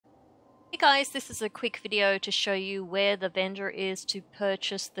guys, this is a quick video to show you where the vendor is to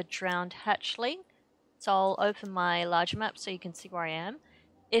purchase the Drowned Hatchling. So I'll open my large map so you can see where I am.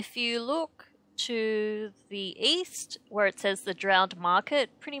 If you look to the east where it says the Drowned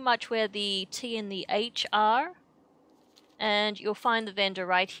Market, pretty much where the T and the H are, and you'll find the vendor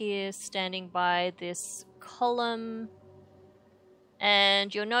right here standing by this column,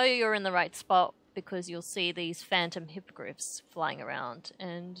 and you'll know you're in the right spot because you'll see these phantom hippogriffs flying around.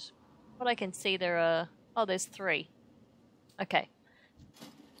 And what I can see, there are... oh, there's 3. Okay.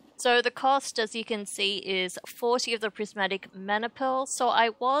 So the cost, as you can see, is 40 of the Prismatic Manapearls. So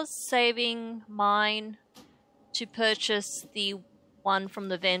I was saving mine to purchase the one from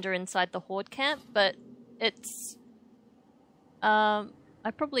the vendor inside the Horde camp, but it's...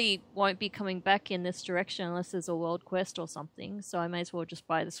 I probably won't be coming back in this direction unless there's a world quest or something, so I may as well just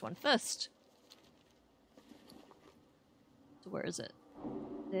buy this one first. So where is it?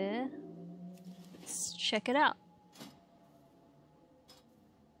 There. Let's check it out.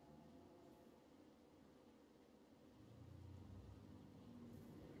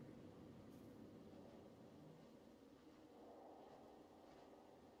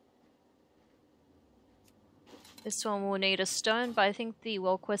 This one will need a stone, but I think the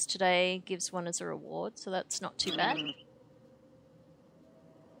world quest today gives one as a reward, so that's not too bad.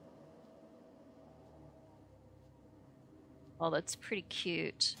 Oh, that's pretty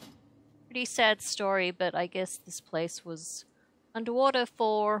cute. Pretty sad story, but I guess this place was underwater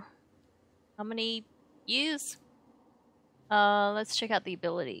for how many years? Let's check out the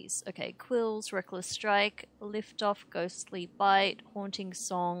abilities. Okay, Quills, Reckless Strike, Lift Off, Ghostly Bite, Haunting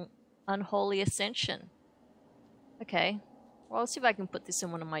Song, Unholy Ascension. Okay, well, I'll see if I can put this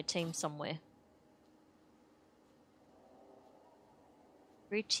in one of my teams somewhere.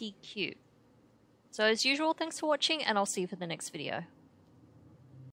 Pretty cute. So as usual, thanks for watching, and I'll see you for the next video.